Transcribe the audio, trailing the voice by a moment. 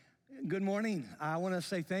Good morning. I want to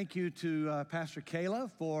say thank you to Pastor Kayla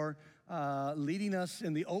for leading us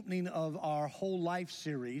in the opening of our Whole Life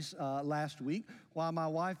series last week, while my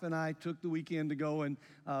wife and I took the weekend to go and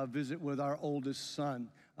visit with our oldest son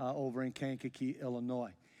over in Kankakee,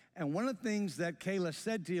 Illinois. And one of the things that Kayla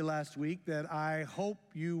said to you last week that I hope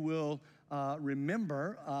you will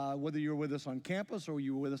remember, whether you're with us on campus or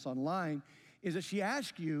you were with us online, is that she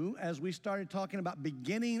asked you, as we started talking about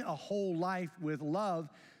beginning a whole life with love,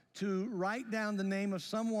 to write down the name of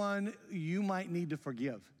someone you might need to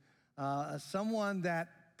forgive, someone that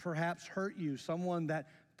perhaps hurt you, someone that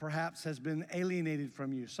perhaps has been alienated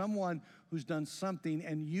from you, someone who's done something,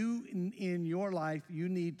 and you, in your life, you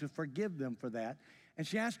need to forgive them for that. And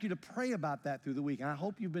she asked you to pray about that through the week, and I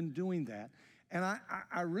hope you've been doing that. And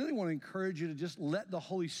I really want to encourage you to just let the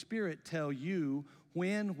Holy Spirit tell you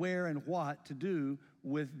when, where, and what to do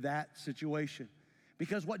with that situation.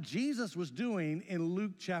 Because what Jesus was doing in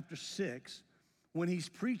Luke chapter 6, when he's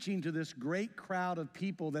preaching to this great crowd of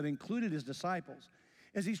people that included his disciples,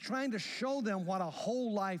 is he's trying to show them what a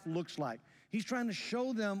whole life looks like. He's trying to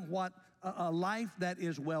show them what a life that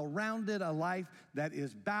is well-rounded, a life that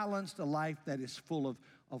is balanced, a life that is full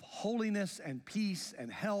of holiness and peace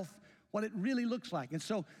and health, what it really looks like. And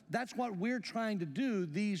so that's what we're trying to do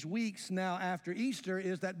these weeks now after Easter,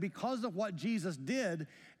 is that because of what Jesus did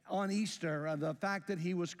on Easter, the fact that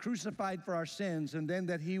he was crucified for our sins and then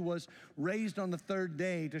that he was raised on the third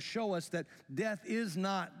day to show us that death is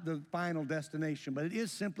not the final destination, but it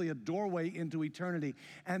is simply a doorway into eternity,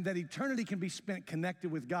 and that eternity can be spent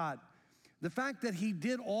connected with God. The fact that he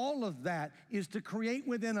did all of that is to create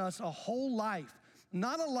within us a whole life,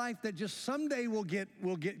 not a life that just someday will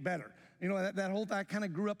get better. You know, that whole thing, I kind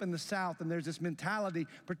of grew up in the South, and there's this mentality,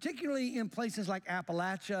 particularly in places like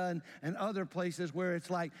Appalachia and other places where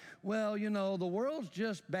it's like, well, you know, the world's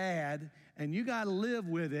just bad, and you got to live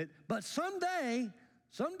with it, but someday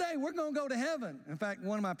we're going to go to heaven. In fact,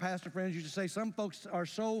 one of my pastor friends used to say, some folks are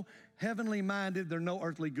so heavenly minded, they're no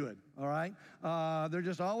earthly good, all right? They're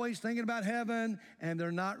just always thinking about heaven, and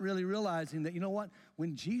they're not really realizing that, you know what?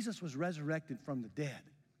 When Jesus was resurrected from the dead,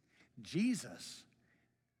 Jesus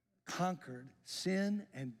conquered sin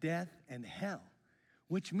and death and hell,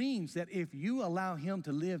 which means that if you allow him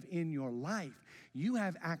to live in your life, you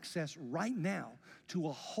have access right now to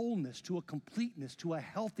a wholeness, to a completeness, to a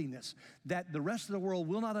healthiness that the rest of the world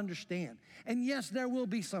will not understand. And yes, there will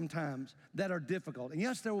be some times that are difficult. And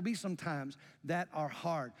yes, there will be some times that are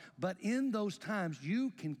hard. But in those times,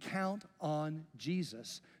 you can count on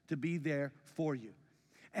Jesus to be there for you.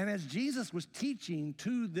 And as Jesus was teaching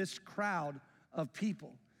to this crowd of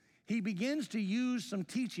people, he begins to use some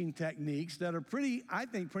teaching techniques that are pretty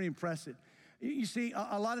impressive. You see,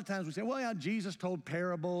 a lot of times we say, well, yeah, Jesus told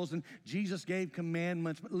parables and Jesus gave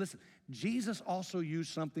commandments. But listen, Jesus also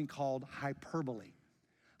used something called hyperbole.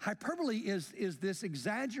 Hyperbole is this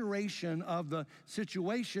exaggeration of the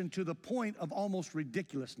situation to the point of almost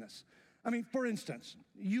ridiculousness. I mean, for instance,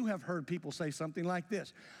 you have heard people say something like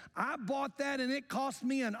this: I bought that and it cost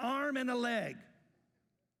me an arm and a leg.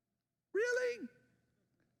 Really?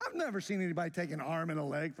 I've never seen anybody take an arm and a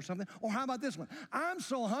leg for something. Or how about this one? I'm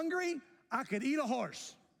so hungry, I could eat a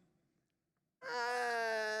horse.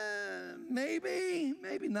 Maybe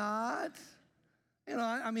not. You know,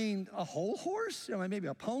 I mean, a whole horse? You know, maybe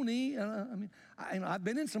a pony. I've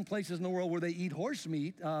been in some places in the world where they eat horse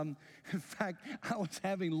meat. In fact, I was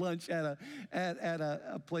having lunch at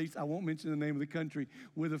a place, I won't mention the name of the country,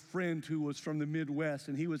 with a friend who was from the Midwest,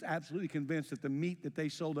 and he was absolutely convinced that the meat that they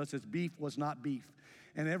sold us as beef was not beef.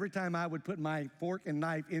 And every time I would put my fork and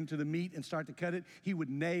knife into the meat and start to cut it, he would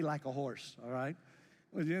neigh like a horse, all right?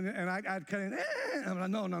 And I'd cut it, I'm like,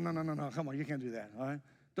 no, come on, you can't do that, all right?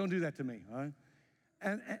 Don't do that to me, all right?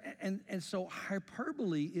 And so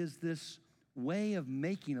hyperbole is this way of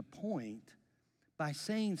making a point by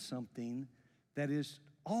saying something that is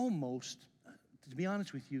almost, to be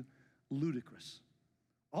honest with you, ludicrous,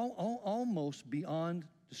 almost beyond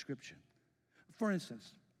description. For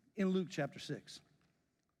instance, in Luke chapter 6,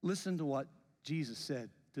 listen to what Jesus said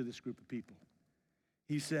to this group of people.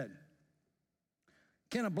 He said,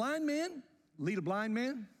 can a blind man lead a blind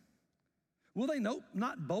man? Will they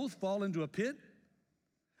not both fall into a pit?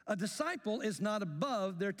 A disciple is not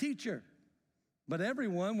above their teacher, but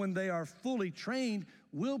everyone, when they are fully trained,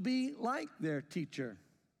 will be like their teacher.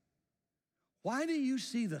 Why do you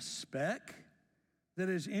see the speck that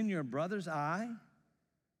is in your brother's eye,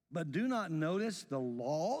 but do not notice the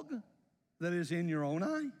log that is in your own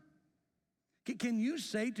eye? Can you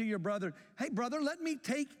say to your brother, hey, brother, let me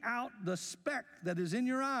take out the speck that is in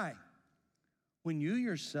your eye, when you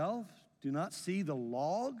yourself do not see the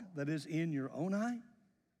log that is in your own eye?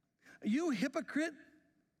 You hypocrite,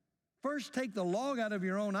 first take the log out of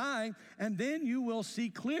your own eye, and then you will see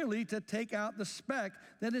clearly to take out the speck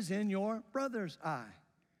that is in your brother's eye.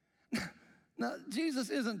 Now, Jesus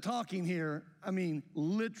isn't talking here,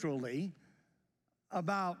 literally,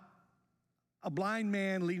 about a blind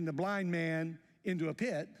man leading a blind man into a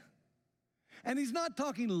pit. And he's not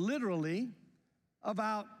talking literally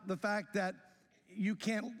about the fact that you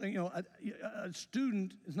can't, a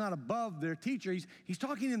student is not above their teacher. He's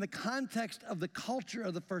talking in the context of the culture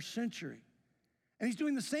of the first century. And he's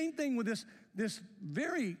doing the same thing with this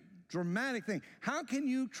very dramatic thing. How can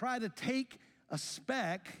you try to take a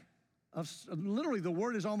speck of, literally the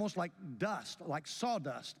word is almost like dust, like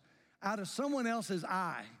sawdust, out of someone else's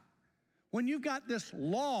eye, when you've got this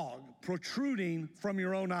log protruding from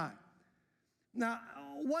your own eye? Now,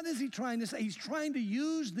 what is he trying to say? He's trying to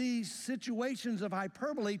use these situations of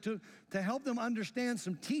hyperbole to help them understand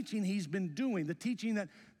some teaching he's been doing, the teaching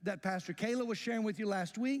that Pastor Kayla was sharing with you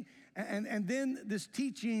last week, and then this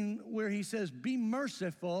teaching where he says, be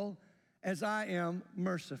merciful as I am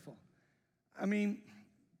merciful.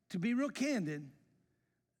 To be real candid,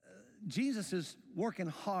 Jesus is working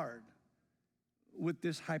hard with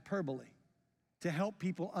this hyperbole to help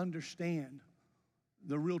people understand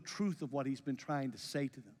the real truth of what he's been trying to say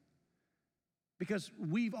to them. Because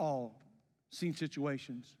we've all seen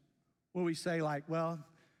situations where we say like, well,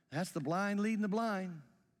 that's the blind leading the blind.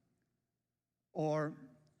 Or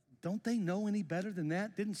don't they know any better than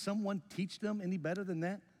that? Didn't someone teach them any better than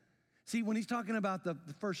that? See, when he's talking about the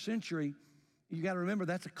first century, you got to remember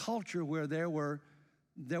that's a culture where there were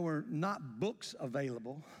not books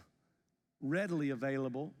available, readily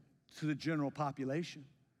available to the general population.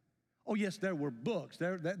 Oh, yes, there were books.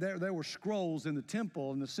 There were scrolls in the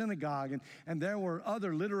temple and the synagogue, and there were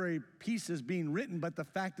other literary pieces being written, but the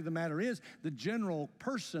fact of the matter is the general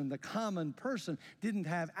person, the common person, didn't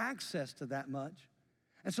have access to that much.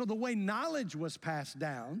 And so the way knowledge was passed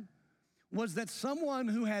down was that someone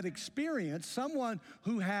who had experience, someone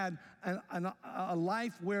who had a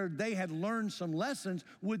life where they had learned some lessons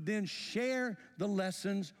would then share the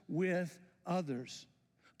lessons with others,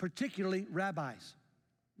 particularly rabbis,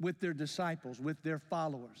 with their disciples, with their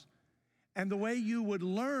followers. And the way you would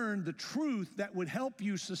learn the truth that would help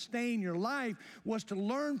you sustain your life was to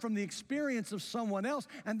learn from the experience of someone else.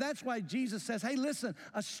 And that's why Jesus says, hey, listen,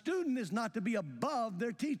 a student is not to be above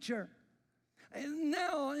their teacher. And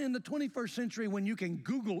now in the 21st century, when you can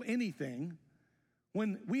Google anything,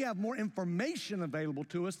 when we have more information available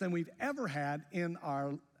to us than we've ever had in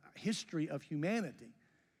our history of humanity,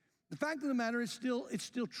 the fact of the matter is it's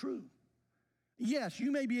still true. Yes,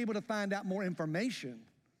 you may be able to find out more information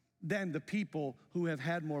than the people who have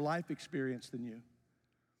had more life experience than you.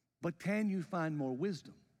 But can you find more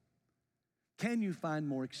wisdom? Can you find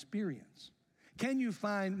more experience? Can you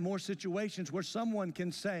find more situations where someone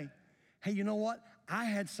can say, hey, you know what? I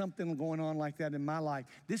had something going on like that in my life.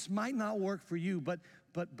 This might not work for you, but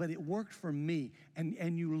it worked for me.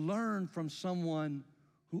 And you learn from someone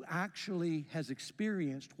who actually has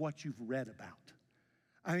experienced what you've read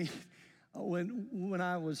about. When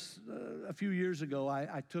I was, a few years ago,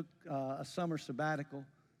 I took a summer sabbatical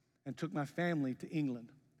and took my family to England.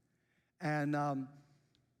 And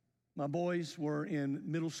my boys were in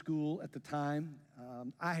middle school at the time.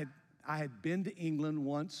 I had been to England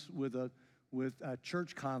once with a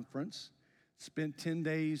church conference, spent 10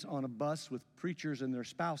 days on a bus with preachers and their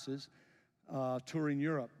spouses touring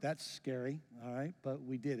Europe. That's scary, all right, but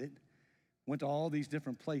we did it. Went to all these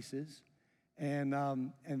different places. And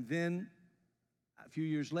then a few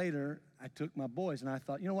years later, I took my boys, and I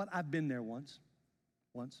thought, you know what? I've been there once.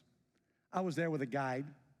 I was there with a guide.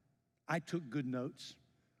 I took good notes.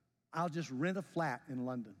 I'll just rent a flat in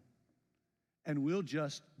London, and we'll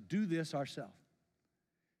just do this ourselves.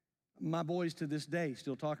 My boys to this day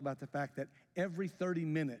still talk about the fact that every 30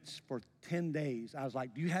 minutes for 10 days, I was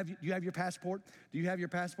like, do you have your passport? Do you have your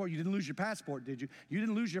passport? You didn't lose your passport, did you? You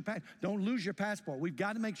didn't lose your passport. Don't lose your passport. We've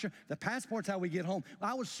got to make sure the passport's how we get home.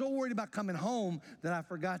 I was so worried about coming home that I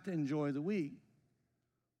forgot to enjoy the week.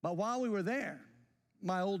 But while we were there,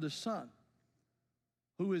 my oldest son,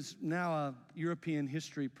 who is now a European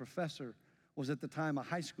history professor, was at the time a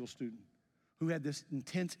high school student who had this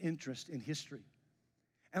intense interest in history.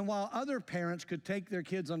 And while other parents could take their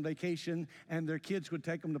kids on vacation and their kids would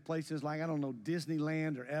take them to places like, I don't know,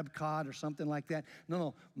 Disneyland or Epcot or something like that,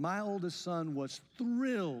 no, my oldest son was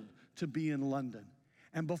thrilled to be in London.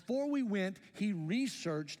 And before we went, he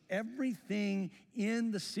researched everything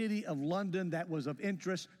in the city of London that was of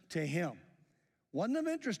interest to him. Wasn't of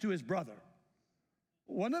interest to his brother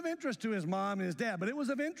Wasn't of interest to his mom and his dad, but it was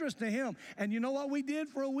of interest to him. And you know what we did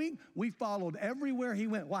for a week? We followed everywhere he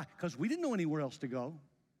went. Why? Because we didn't know anywhere else to go.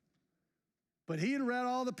 But he had read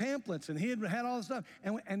all the pamphlets, and he had had all the stuff.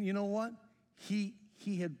 And you know what? He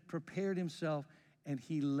had prepared himself, and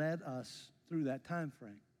he led us through that time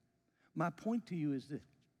frame. My point to you is this.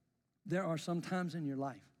 There are some times in your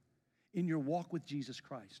life, in your walk with Jesus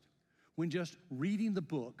Christ, when just reading the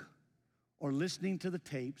book or listening to the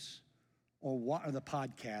tapes or the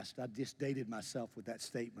podcast, I just dated myself with that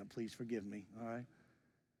statement, please forgive me, all right?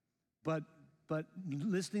 But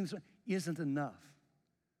listening isn't enough.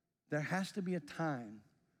 There has to be a time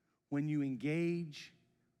when you engage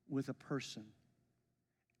with a person,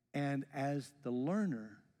 and as the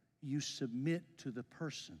learner, you submit to the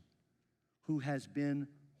person who has been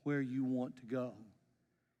where you want to go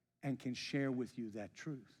and can share with you that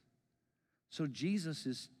truth. So Jesus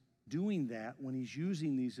is doing that when he's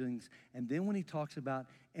using these things. And then when he talks about,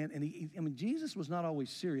 Jesus was not always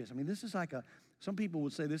serious. I mean, this is like some people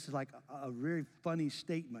would say this is like a very funny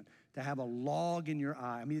statement, to have a log in your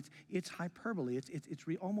eye. I mean, it's hyperbole. It's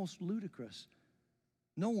almost ludicrous.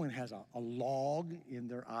 No one has a log in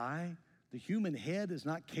their eye. The human head is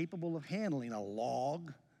not capable of handling a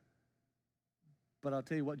log. But I'll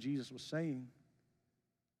tell you what Jesus was saying.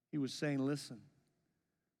 He was saying, listen,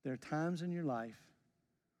 there are times in your life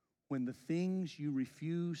when the things you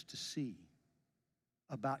refuse to see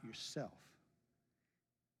about yourself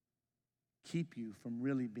keep you from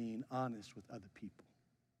really being honest with other people.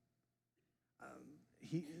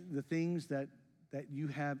 The things that you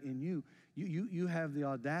have in you, you have the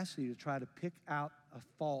audacity to try to pick out a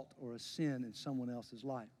fault or a sin in someone else's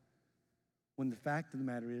life, when the fact of the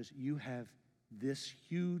matter is you have this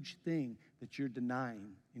huge thing that you're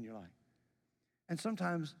denying in your life. And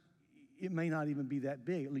sometimes it may not even be that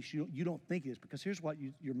big. At least you don't think it is, because here's what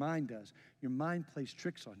your mind does. Your mind plays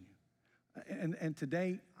tricks on you. And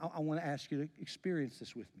today, I want to ask you to experience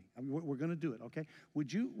this with me. I mean, we're going to do it, okay?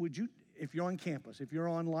 Would you, if you're on campus, if you're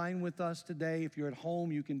online with us today, if you're at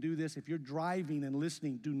home, you can do this. If you're driving and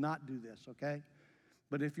listening, do not do this, okay?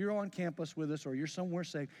 But if you're on campus with us or you're somewhere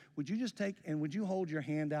safe, would you just would you hold your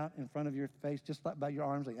hand out in front of your face, just like by your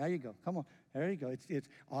arms? Like, there you go. Come on. There you go. It's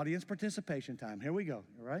audience participation time. Here we go.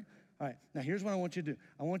 All right? All right. Now, here's what I want you to do.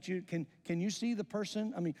 I want you, can you see the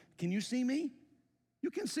person? I mean, can you see me? You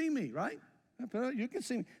can see me, right? You can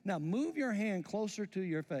see me. Now, move your hand closer to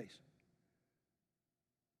your face.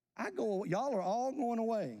 Y'all are all going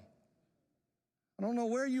away. I don't know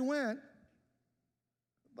where you went,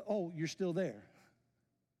 but you're still there.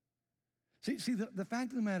 See, the fact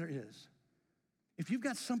of the matter is, if you've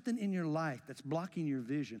got something in your life that's blocking your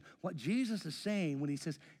vision, what Jesus is saying when he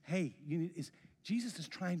says, hey, Jesus is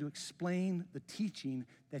trying to explain the teaching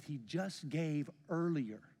that he just gave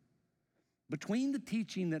earlier. Between the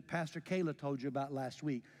teaching that Pastor Kayla told you about last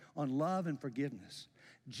week on love and forgiveness,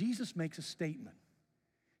 Jesus makes a statement.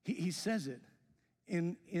 He says it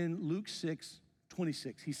in Luke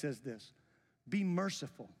 6:26. He says this, be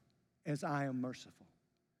merciful as I am merciful.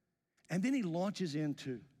 And then he launches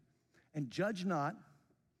into, and judge not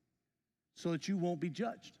so that you won't be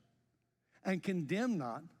judged, and condemn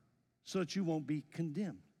not so that you won't be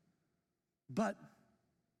condemned, but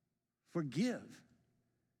forgive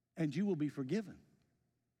and you will be forgiven.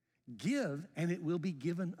 Give and it will be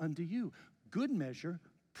given unto you. Good measure,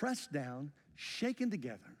 pressed down, shaken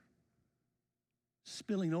together,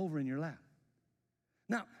 spilling over in your lap.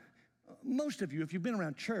 Now, most of you, if you've been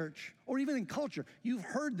around church or even in culture, you've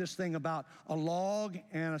heard this thing about a log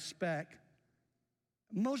and a speck.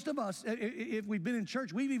 Most of us, if we've been in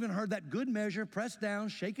church, we've even heard that good measure, pressed down,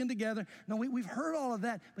 shaken together. No, we've heard all of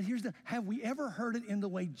that, but have we ever heard it in the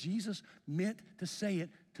way Jesus meant to say it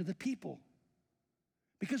to the people?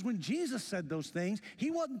 Because when Jesus said those things,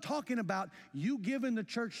 he wasn't talking about you giving the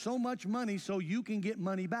church so much money so you can get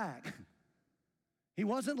money back. He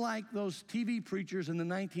wasn't like those TV preachers in the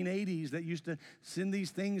 1980s that used to send these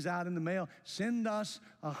things out in the mail. Send us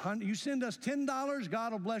you send us $10,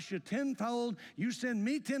 God will bless you tenfold. You send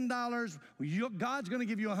me $10, God's going to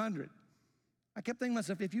give you 100. I kept thinking to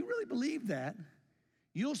myself, if you really believe that,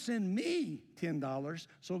 you'll send me $10,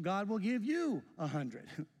 so God will give you 100.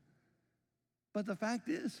 But the fact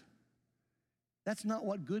is, that's not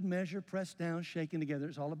what good measure, pressed down, shaken together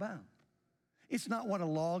is all about. It's not what a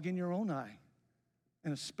log in your own eye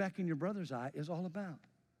and a speck in your brother's eye is all about.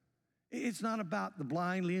 It's not about the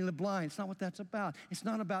blind leading the blind. It's not what that's about. It's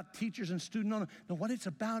not about teachers and students. No, what it's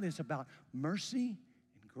about is about mercy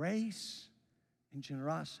and grace and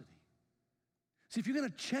generosity. See, if you're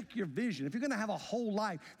going to check your vision, if you're going to have a whole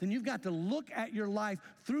life, then you've got to look at your life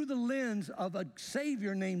through the lens of a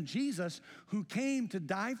Savior named Jesus who came to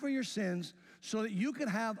die for your sins so that you could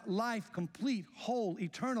have life complete, whole,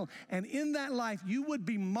 eternal. And in that life, you would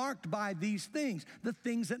be marked by these things, the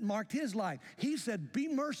things that marked his life. He said, be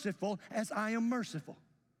merciful as I am merciful.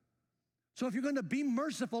 So if you're going to be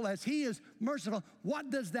merciful as he is merciful, what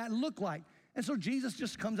does that look like? And so Jesus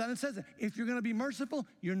just comes out and says it. If you're going to be merciful,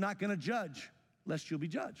 you're not going to judge, lest you'll be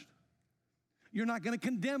judged. You're not going to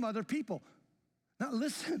condemn other people. Now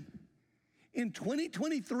listen, in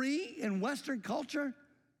 2023 in Western culture,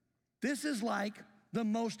 this is like the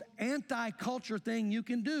most anti-culture thing you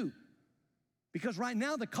can do. Because right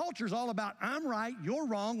now the culture is all about, I'm right, you're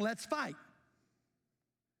wrong, let's fight.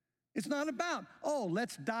 It's not about, oh,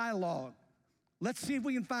 let's dialogue. Let's see if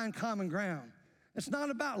we can find common ground. It's not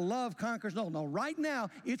about love conquers. No, right now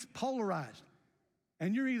it's polarized.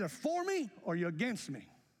 And you're either for me or you're against me.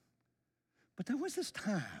 But there was this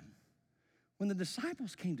time when the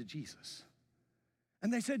disciples came to Jesus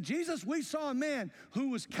and they said, Jesus, we saw a man who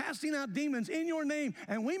was casting out demons in your name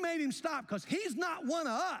and we made him stop because he's not one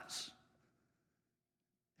of us.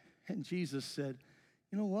 And Jesus said,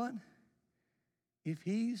 you know what? If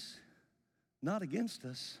he's not against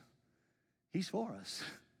us, he's for us.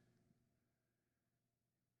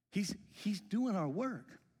 He's doing our work.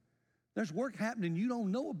 There's work happening you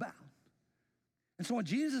don't know about. And so what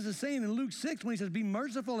Jesus is saying in Luke 6, when he says, be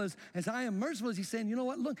merciful as I am merciful, is he's saying, you know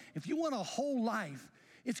what, look, if you want a whole life,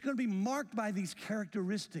 it's going to be marked by these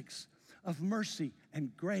characteristics of mercy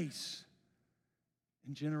and grace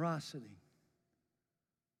and generosity.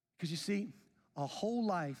 Because you see, a whole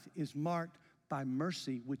life is marked by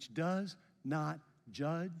mercy, which does not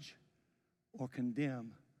judge or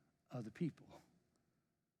condemn other people.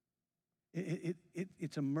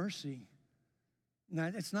 It's a mercy. Now,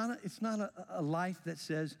 it's not a life that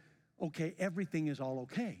says, okay, everything is all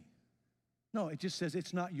okay. No, it just says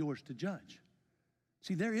it's not yours to judge.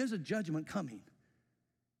 See, there is a judgment coming.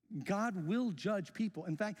 God will judge people.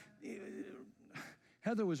 In fact,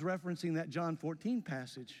 Heather was referencing that John 14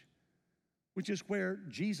 passage, which is where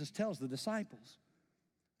Jesus tells the disciples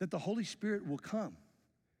that the Holy Spirit will come.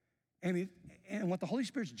 And what the Holy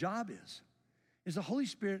Spirit's job is the Holy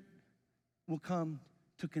Spirit will come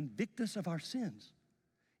to convict us of our sins.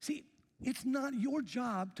 See, it's not your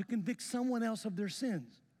job to convict someone else of their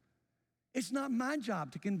sins. It's not my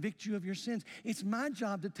job to convict you of your sins. It's my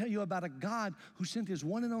job to tell you about a God who sent his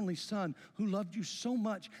one and only Son who loved you so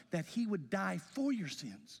much that he would die for your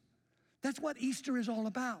sins. That's what Easter is all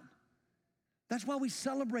about. That's why we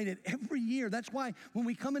celebrate it every year. That's why when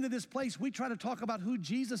we come into this place, we try to talk about who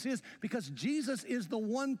Jesus is, because Jesus is the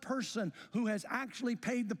one person who has actually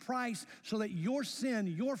paid the price so that your sin,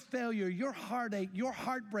 your failure, your heartache, your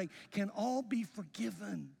heartbreak can all be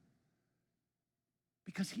forgiven.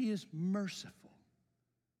 Because he is merciful.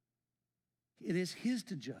 It is his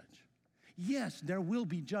to judge. Yes, there will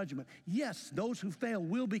be judgment. Yes, those who fail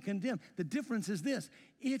will be condemned. The difference is this: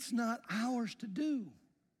 it's not ours to do.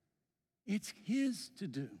 It's his to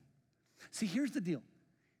do. See, here's the deal.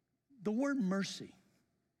 The word mercy,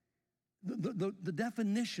 the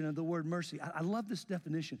definition of the word mercy, I love this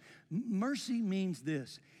definition. Mercy means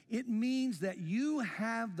this. It means that you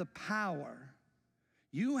have the power,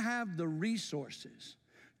 you have the resources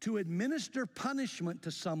to administer punishment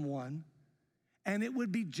to someone, and it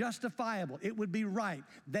would be justifiable. It would be right.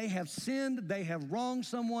 They have sinned. They have wronged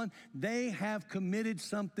someone. They have committed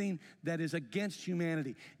something that is against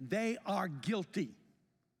humanity. They are guilty.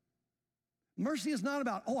 Mercy is not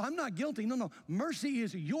about, oh, I'm not guilty. No. Mercy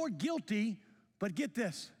is you're guilty, but get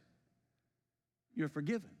this, you're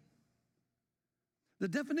forgiven. The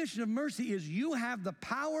definition of mercy is you have the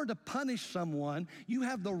power to punish someone. You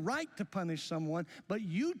have the right to punish someone, but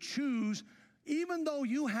you choose, even though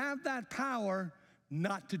you have that power,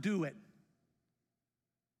 not to do it.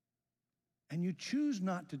 And you choose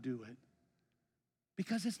not to do it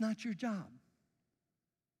because it's not your job.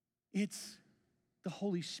 It's the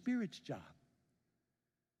Holy Spirit's job.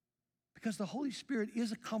 Because the Holy Spirit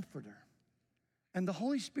is a comforter, and the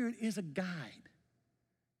Holy Spirit is a guide,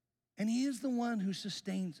 and he is the one who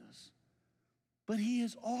sustains us. But he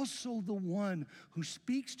is also the one who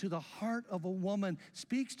speaks to the heart of a woman,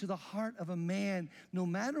 speaks to the heart of a man, no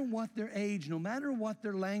matter what their age, no matter what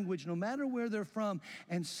their language, no matter where they're from,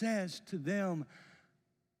 and says to them,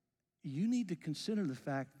 you need to consider the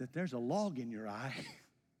fact that there's a log in your eye.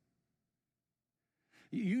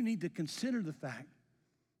 You need to consider the fact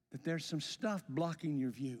that there's some stuff blocking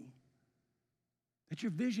your view, that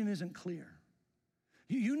your vision isn't clear.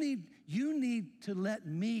 You need to let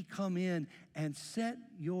me come in and set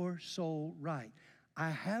your soul right. I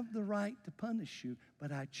have the right to punish you,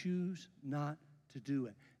 but I choose not to do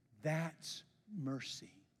it. That's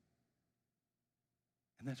mercy.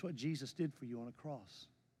 And that's what Jesus did for you on a cross.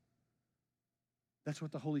 That's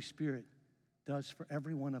what the Holy Spirit does for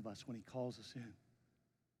every one of us when he calls us in.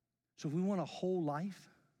 So if we want a whole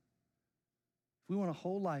life,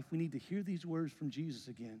 we need to hear these words from Jesus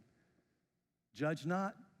again. Judge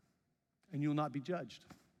not, and you'll not be judged.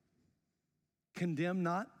 Condemn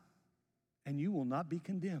not, and you will not be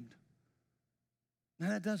condemned. Now,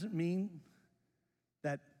 that doesn't mean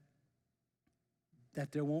that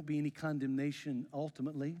there won't be any condemnation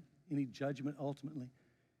ultimately, any judgment ultimately.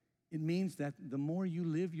 It means that the more you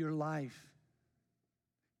live your life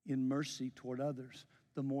in mercy toward others,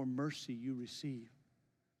 the more mercy you receive.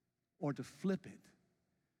 Or to flip it,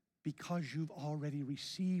 because you've already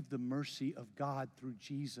received the mercy of God through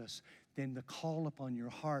Jesus, then the call upon your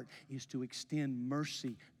heart is to extend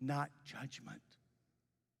mercy, not judgment,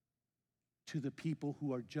 to the people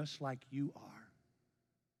who are just like you are.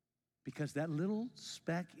 Because that little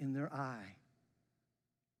speck in their eye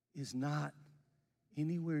is not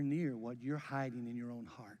anywhere near what you're hiding in your own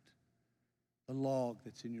heart, the log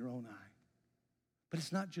that's in your own eye. But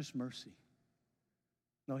it's not just mercy.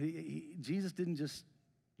 No, Jesus didn't just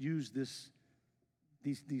use these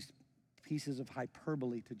pieces of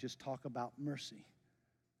hyperbole to just talk about mercy.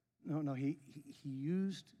 No, he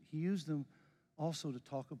used them also to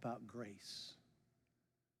talk about grace.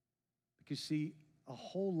 Because see, a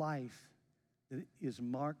whole life that is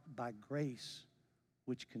marked by grace,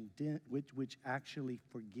 which actually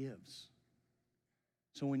forgives.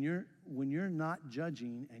 So when you're not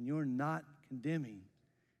judging and you're not condemning,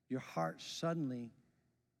 your heart suddenly,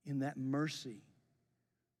 in that mercy,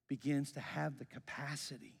 begins to have the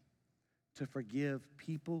capacity to forgive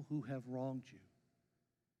people who have wronged you.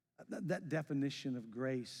 That definition of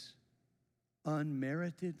grace,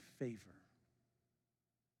 unmerited favor.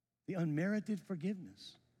 The unmerited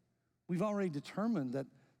forgiveness. We've already determined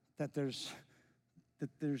that there's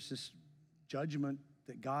this judgment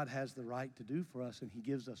that God has the right to do for us, and he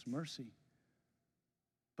gives us mercy.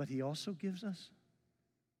 But he also gives us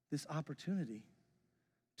this opportunity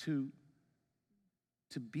to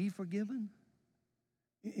be forgiven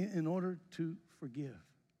in order to forgive.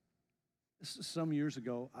 Some years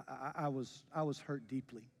ago, I was hurt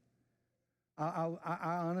deeply. I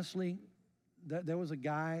honestly, there was a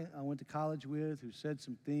guy I went to college with who said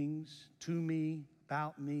some things to me,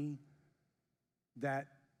 about me, that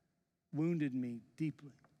wounded me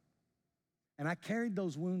deeply. And I carried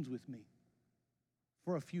those wounds with me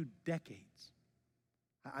for a few decades.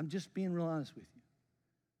 I'm just being real honest with you.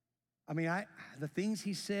 I mean, the things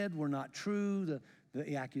he said were not true.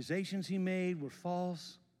 The accusations he made were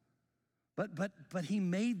false. But he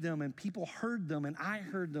made them, and people heard them, and I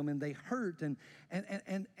heard them, and they hurt. And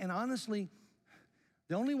honestly,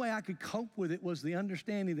 the only way I could cope with it was the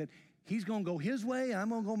understanding that he's going to go his way, and I'm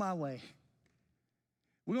going to go my way.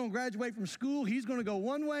 We're going to graduate from school. He's going to go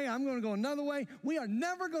one way. I'm going to go another way. We are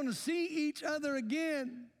never going to see each other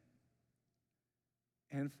again.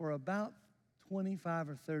 And for about 25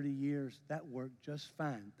 or 30 years, that worked just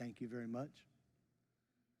fine. Thank you very much.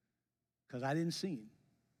 Because I didn't see him.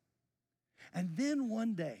 And then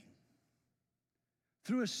one day,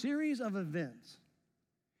 through a series of events,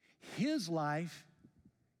 his life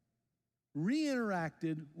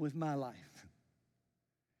re-interacted with my life.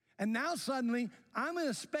 And now suddenly, I'm in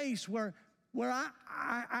a space where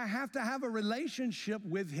I have to have a relationship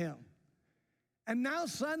with him. And now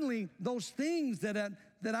suddenly, those things that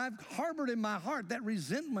I've harbored in my heart, that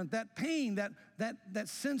resentment, that pain, that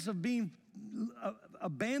sense of being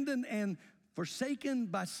abandoned and forsaken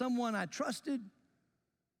by someone I trusted,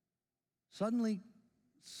 suddenly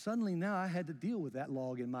now I had to deal with that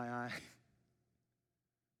log in my eye.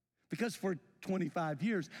 Because for 25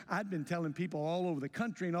 years, I'd been telling people all over the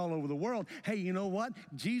country and all over the world, hey, you know what?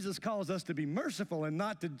 Jesus calls us to be merciful and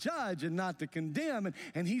not to judge and not to condemn.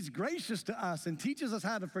 And he's gracious to us and teaches us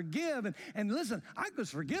how to forgive. And listen, I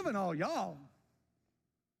was forgiving all y'all.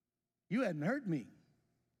 You hadn't hurt me,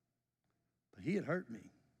 but he had hurt me.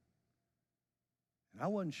 And I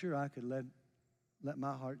wasn't sure I could let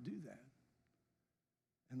my heart do that.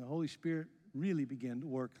 And the Holy Spirit really began to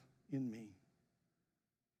work in me.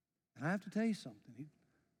 And I have to tell you something.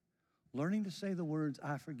 Learning to say the words,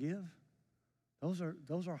 I forgive, those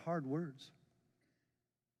are hard words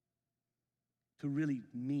to really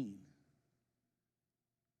mean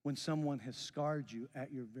when someone has scarred you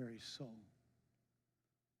at your very soul.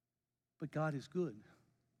 But God is good,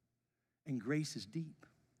 and grace is deep,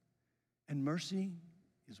 and mercy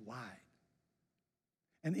is wide.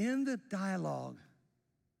 And in the dialogue,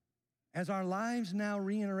 as our lives now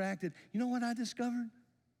re-interacted, you know what I discovered?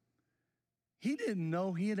 He didn't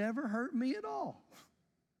know he had ever hurt me at all.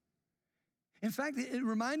 In fact, it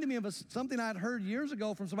reminded me of something I'd heard years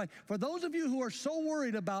ago from somebody. For those of you who are so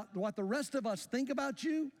worried about what the rest of us think about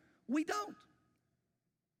you, we don't.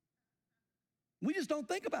 We just don't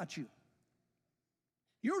think about you.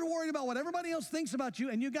 You're worried about what everybody else thinks about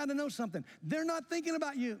you, and you got to know something. They're not thinking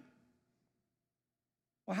about you.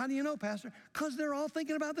 Well, how do you know, Pastor? Because they're all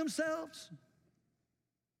thinking about themselves.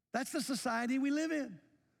 That's the society we live in.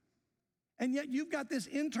 And yet you've got this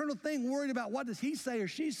internal thing worried about what does he say or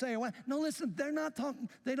she say or what. No, listen, they're not talking.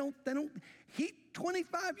 They don't. He,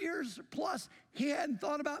 25 years plus, he hadn't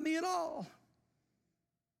thought about me at all.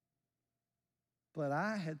 But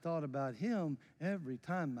I had thought about him every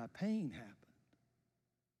time my pain happened.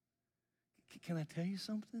 Can I tell you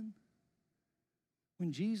something?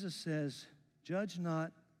 When Jesus says, judge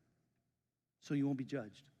not so you won't be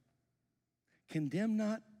judged. Condemn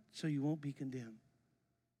not so you won't be condemned.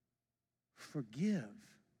 Forgive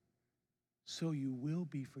so you will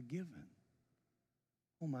be forgiven.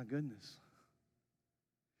 Oh my goodness.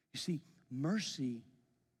 You see, mercy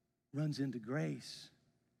runs into grace,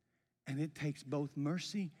 and it takes both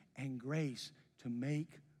mercy and grace to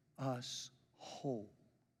make us whole.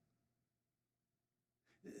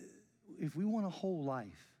 If we want a whole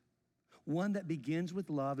life, one that begins with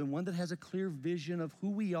love and one that has a clear vision of who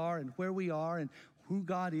we are and where we are and who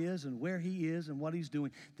God is and where he is and what he's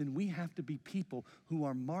doing, then we have to be people who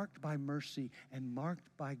are marked by mercy and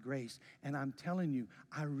marked by grace. And I'm telling you,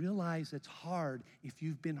 I realize it's hard if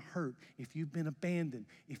you've been hurt, if you've been abandoned,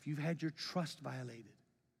 if you've had your trust violated.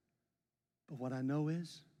 But what I know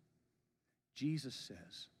is Jesus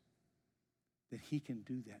says that he can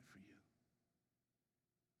do that for you.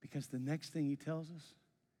 Because the next thing he tells us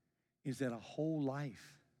is that a whole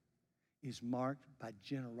life is marked by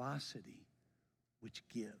generosity, which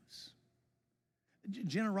gives.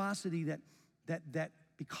 Generosity that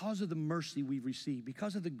because of the mercy we've received,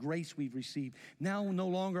 because of the grace we've received, now no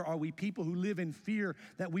longer are we people who live in fear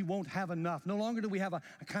that we won't have enough. No longer do we have a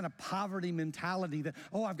kind of poverty mentality that,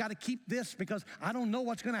 oh, I've got to keep this because I don't know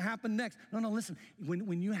what's going to happen next. No, listen.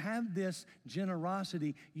 When you have this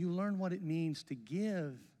generosity, you learn what it means to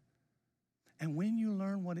give. And when you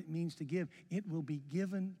learn what it means to give, it will be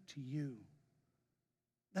given to you.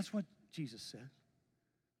 That's what Jesus says.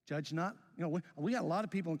 Judge not. You know, we got a lot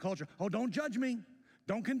of people in culture, oh, don't judge me.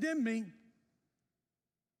 Don't condemn me.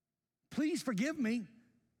 Please forgive me.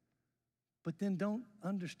 But then don't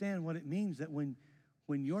understand what it means that when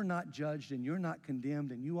you're not judged and you're not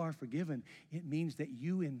condemned and you are forgiven, it means that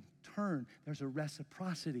you in turn, there's a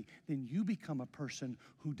reciprocity. Then you become a person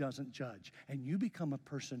who doesn't judge, and you become a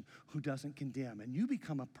person who doesn't condemn, and you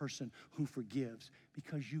become a person who forgives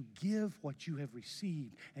because you give what you have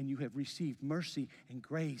received, and you have received mercy and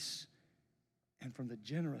grace and from the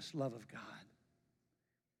generous love of God.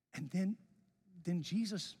 And then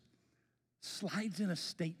Jesus slides in a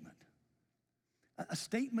statement. A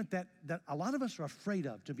statement that a lot of us are afraid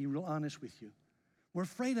of, to be real honest with you. We're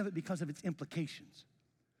afraid of it because of its implications,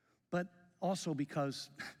 but also because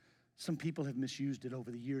some people have misused it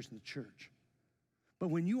over the years in the church. But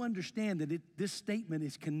when you understand that this statement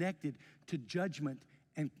is connected to judgment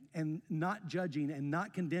and not judging and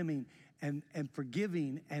not condemning and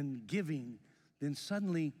forgiving and giving, then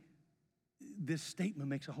suddenly this statement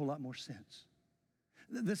makes a whole lot more sense.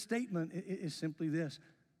 The statement is simply this,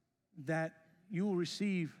 that you will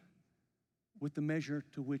receive with the measure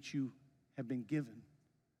to which you have been given.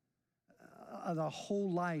 The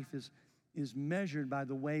whole life is measured by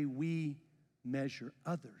the way we measure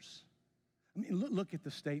others. I mean, look at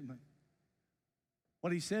the statement.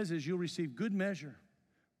 What he says is you'll receive good measure,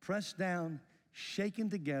 pressed down, shaken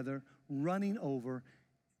together, running over,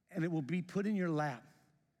 and it will be put in your lap.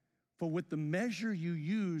 For with the measure you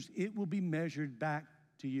use, it will be measured back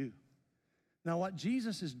to you. Now, what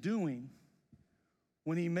Jesus is doing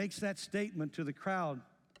when he makes that statement to the crowd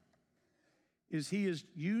is he is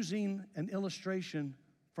using an illustration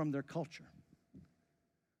from their culture.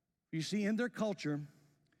 You see, in their culture,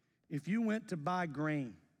 if you went to buy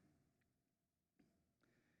grain,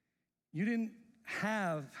 you didn't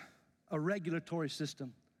have a regulatory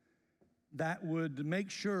system that would make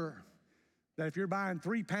sure that if you're buying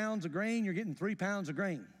 3 pounds of grain, you're getting 3 pounds of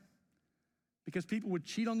grain. Because people would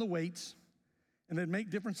cheat on the weights, and they'd make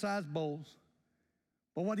different sized bowls.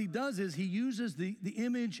 But what he does is he uses the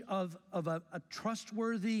image of a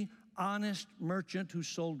trustworthy, honest merchant who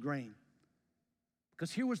sold grain.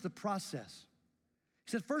 Because here was the process.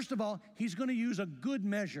 He said, first of all, he's going to use a good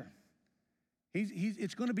measure.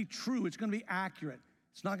 It's going to be true. It's going to be accurate.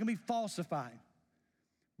 It's not going to be falsified.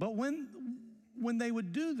 But when they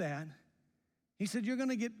would do that, he said, you're going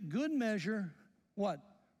to get good measure, what?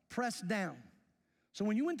 Pressed down. So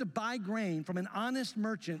when you went to buy grain from an honest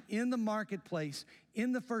merchant in the marketplace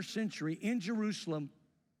in the first century in Jerusalem,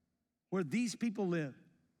 where these people lived,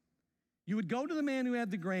 you would go to the man who had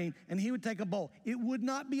the grain, and he would take a bowl. It would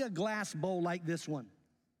not be a glass bowl like this one,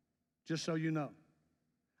 just so you know.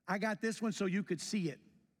 I got this one so you could see it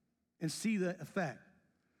and see the effect.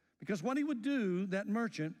 Because what he would do, that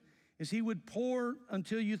merchant, is he would pour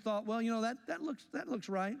until you thought, well, you know, that looks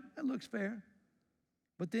right, that looks fair.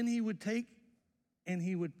 But then he would take and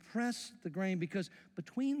he would press the grain, because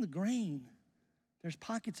between the grain, there's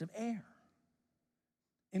pockets of air.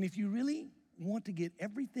 And if you really want to get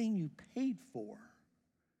everything you paid for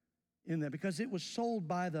in there, because it was sold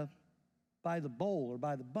by the bowl or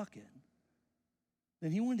by the bucket,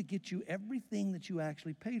 then he wanted to get you everything that you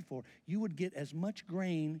actually paid for. You would get as much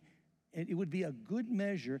grain, and it would be a good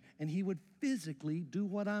measure, and he would physically do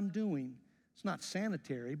what I'm doing. It's not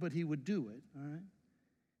sanitary, but he would do it, all right?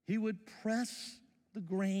 He would press the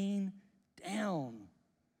grain down,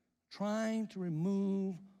 trying to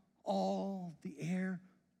remove all the air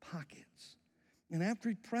pockets. And after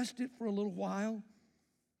he pressed it for a little while,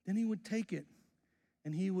 then he would take it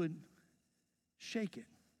and he would shake it.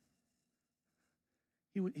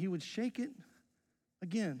 He would shake it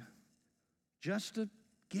again, just to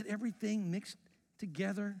get everything mixed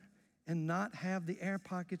together and not have the air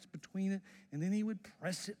pockets between it. And then he would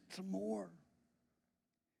press it some more.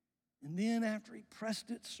 And then after he pressed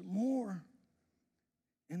it some more,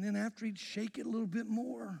 and then after he'd shake it a little bit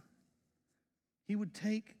more, he would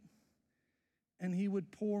take and he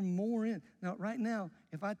would pour more in. Now, right now,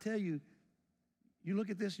 if I tell you, you look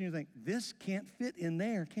at this and you think, this can't fit in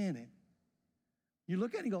there, can it? You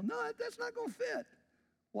look at it and go, no, that's not going to fit.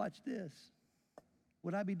 Watch this.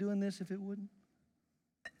 Would I be doing this if it wouldn't?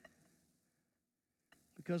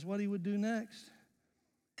 Because what he would do next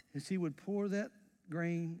is he would pour that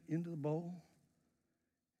grain into the bowl.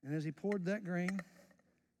 And as he poured that grain,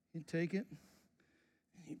 he'd take it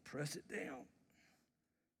and he'd press it down.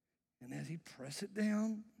 And as he'd press it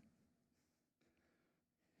down,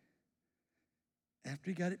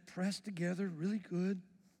 after he got it pressed together really good,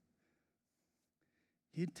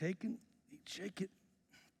 he'd shake it,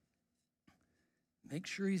 make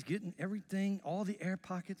sure he's getting everything, all the air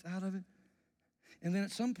pockets out of it. And then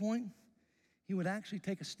at some point, he would actually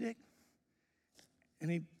take a stick and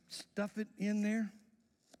he'd stuff it in there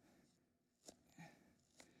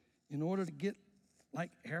in order to get like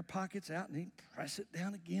air pockets out, and he'd press it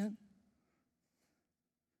down again.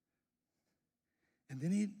 And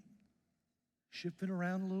then he'd shift it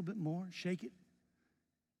around a little bit more, shake it.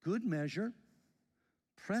 Good measure,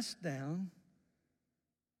 pressed down,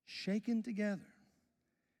 shaken together.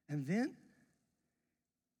 And then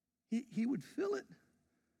he would fill it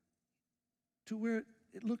to where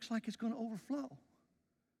it looks like it's going to overflow.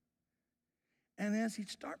 And as he'd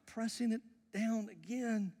start pressing it down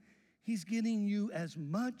again, he's getting you as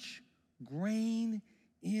much grain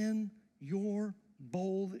in your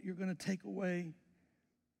bowl that you're going to take away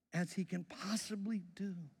as he can possibly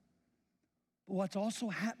do. But what's also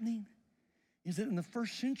happening is that in the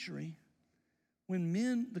first century, when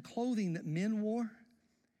the clothing that men wore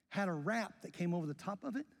had a wrap that came over the top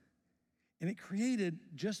of it, and it created,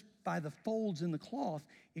 just by the folds in the cloth,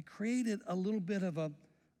 it created a little bit of a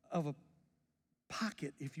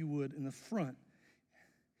pocket, if you would, in the front.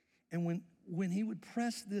 And when he would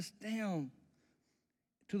press this down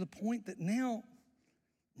to the point that now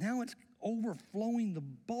it's overflowing the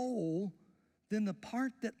bowl, then the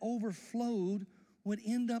part that overflowed would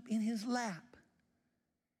end up in his lap.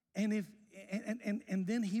 And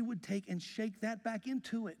then he would take and shake that back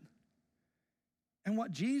into it. And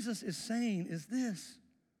what Jesus is saying is this: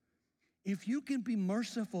 if you can be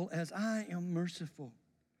merciful as I am merciful,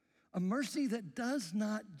 a mercy that does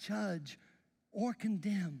not judge or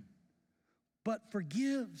condemn, but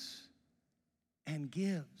forgives and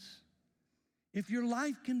gives. If your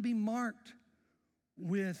life can be marked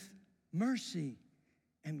with mercy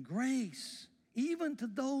and grace, even to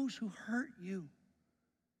those who hurt you,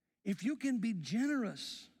 if you can be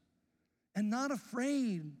generous and not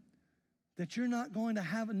afraid that you're not going to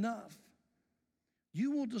have enough,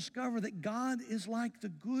 you will discover that God is like the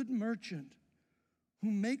good merchant who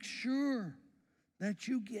makes sure that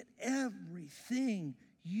you get everything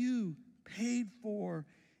you paid for,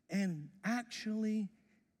 and actually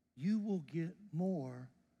you will get more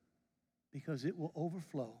because it will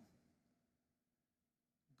overflow.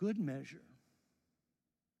 Good measure,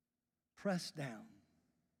 pressed down,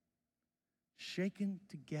 shaken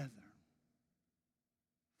together.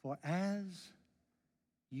 For as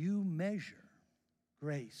you measure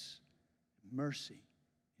grace, mercy,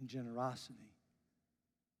 and generosity,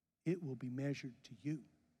 it will be measured to you.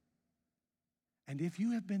 And if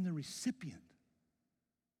you have been the recipient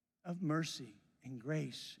of mercy and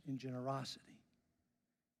grace and generosity,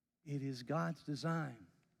 it is God's design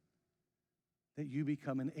that you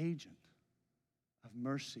become an agent of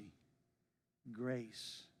mercy,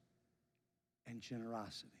 grace, and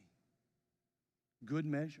generosity. Good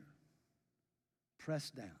measure,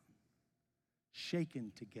 pressed down,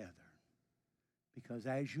 shaken together, because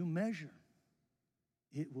as you measure,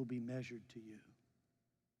 it will be measured to you.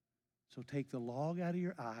 So take the log out of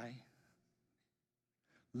your eye,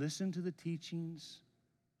 listen to the teachings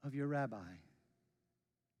of your rabbi,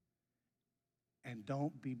 and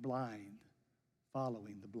don't be blind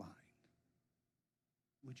following the blind.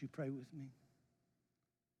 Would you pray with me?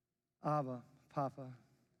 Abba, Papa,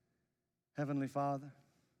 Heavenly Father,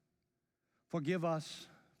 forgive us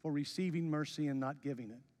for receiving mercy and not giving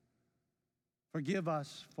it. Forgive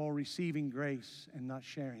us for receiving grace and not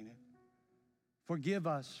sharing it. Forgive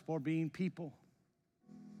us for being people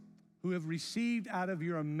who have received out of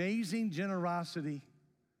your amazing generosity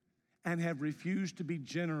and have refused to be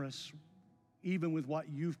generous even with what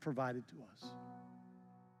you've provided to us.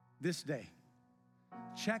 This day,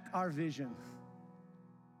 check our vision.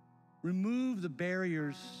 Remove the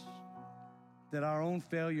barriers that our own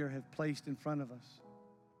failure have placed in front of us,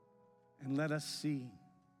 and let us see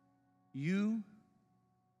you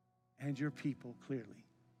and your people clearly.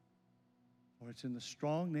 For it's in the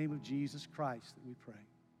strong name of Jesus Christ that we pray.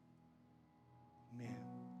 Amen.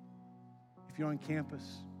 If you're on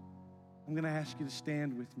campus, I'm going to ask you to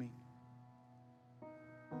stand with me.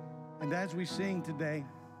 And as we sing today,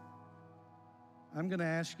 I'm going to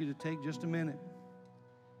ask you to take just a minute.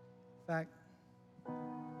 In fact,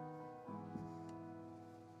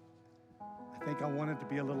 I think I want it to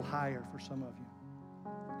be a little higher for some of you.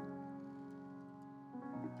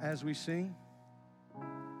 As we sing,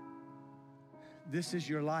 this is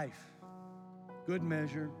your life. Good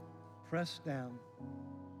measure, pressed down,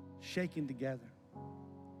 shaken together,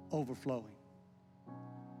 overflowing.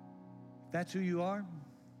 If that's who you are,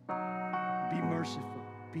 be merciful,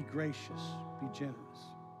 be gracious, be generous.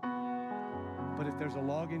 But if there's a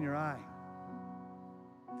log in your eye,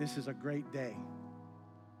 this is a great day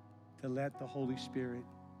to let the Holy Spirit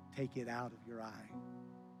take it out of your eye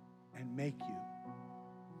and make you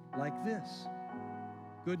like this.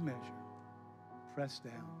 Good measure, pressed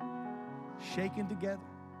down, shaken together,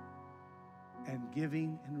 and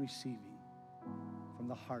giving and receiving from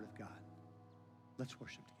the heart of God. Let's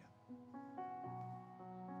worship together.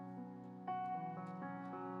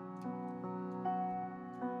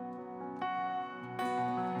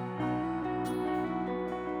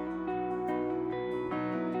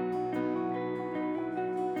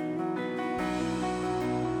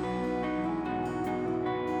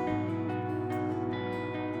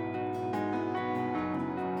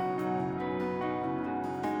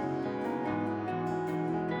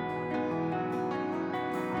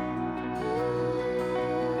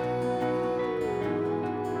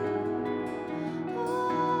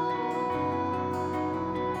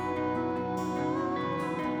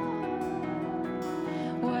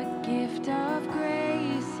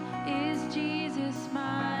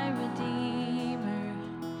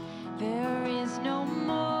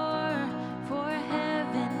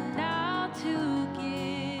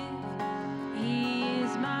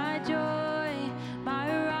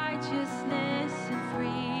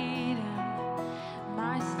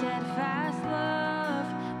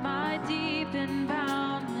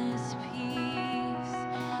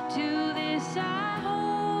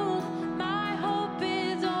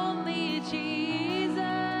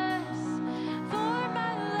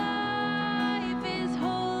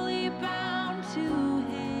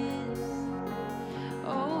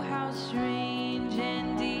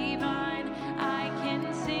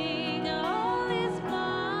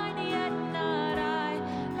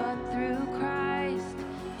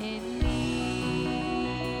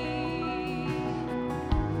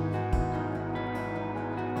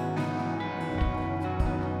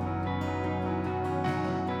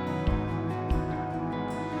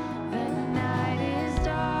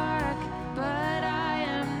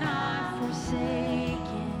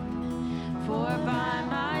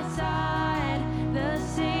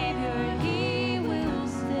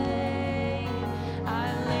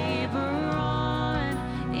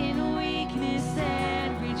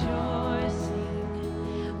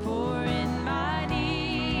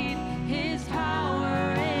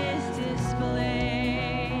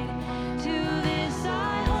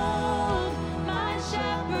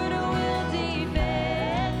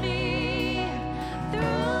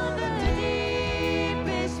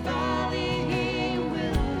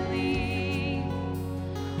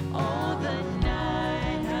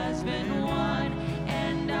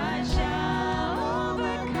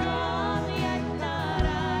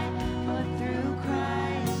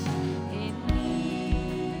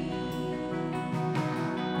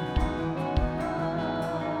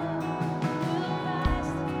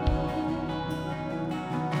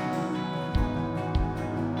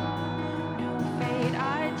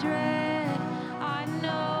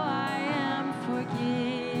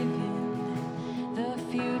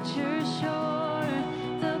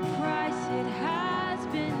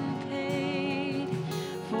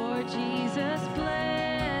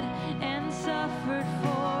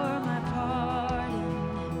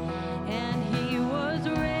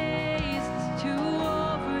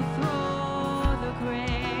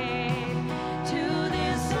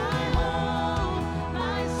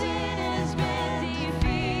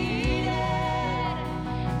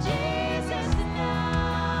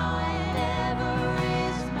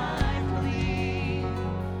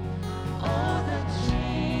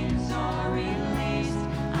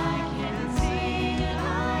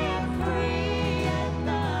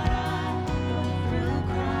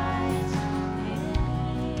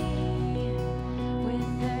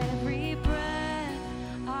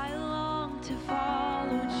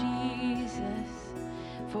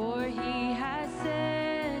 For he has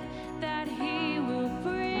said that he will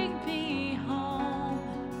bring me home,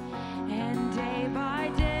 and day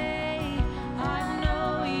by day I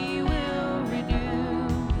know he will renew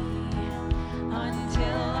me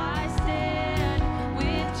until I stand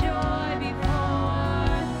with joy before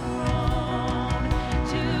the throne.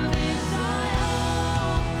 To this I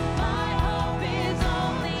hope, my hope is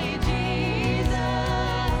only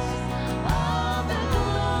Jesus. All the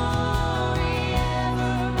glory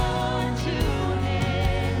evermore to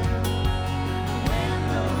him. When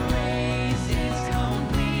the race is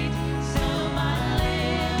complete, still my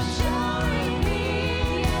lips shall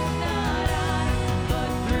repeat, yet not I, but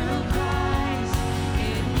through Christ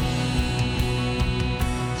in me.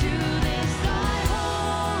 To this I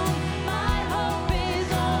hope, my hope is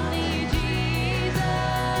only Jesus.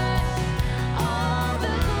 All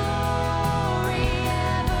the glory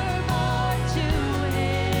evermore to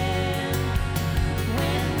him.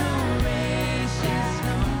 When the race is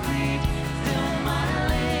complete, still my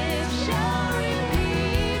lips shall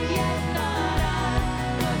repeat, yet not I,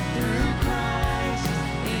 but through Christ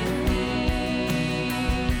in me.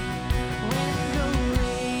 When the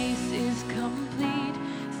race is complete,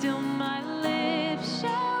 still my lips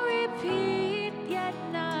shall repeat, yet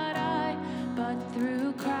not I, but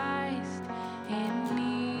through Christ in me.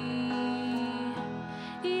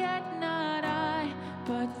 Yet not I,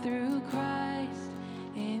 but through Christ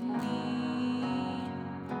in me.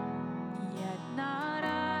 Yet not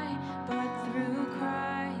I, but through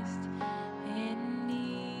Christ in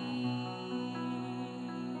me.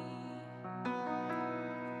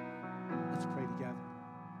 Let's pray together.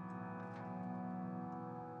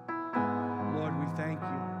 Lord, we thank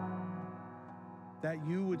you that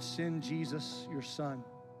you would send Jesus, your Son,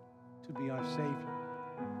 to be our Savior.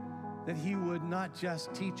 That he would not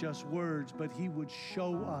just teach us words, but he would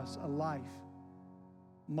show us a life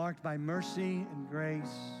marked by mercy and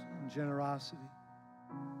grace and generosity.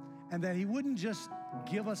 And that he wouldn't just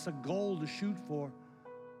give us a goal to shoot for,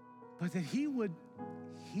 but that he would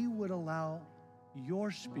allow your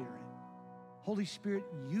Spirit, Holy Spirit,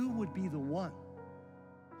 you would be the one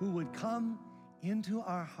who would come into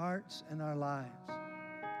our hearts and our lives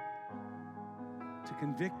to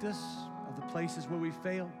convict us of the places where we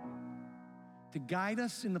failed, to guide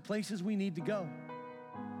us in the places we need to go,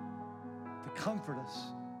 to comfort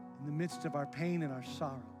us in the midst of our pain and our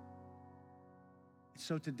sorrow.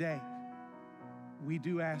 So today, we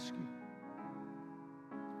do ask you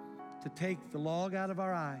to take the log out of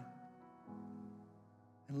our eye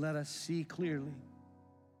and let us see clearly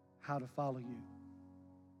how to follow you.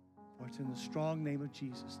 For it's in the strong name of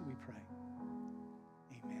Jesus that we pray.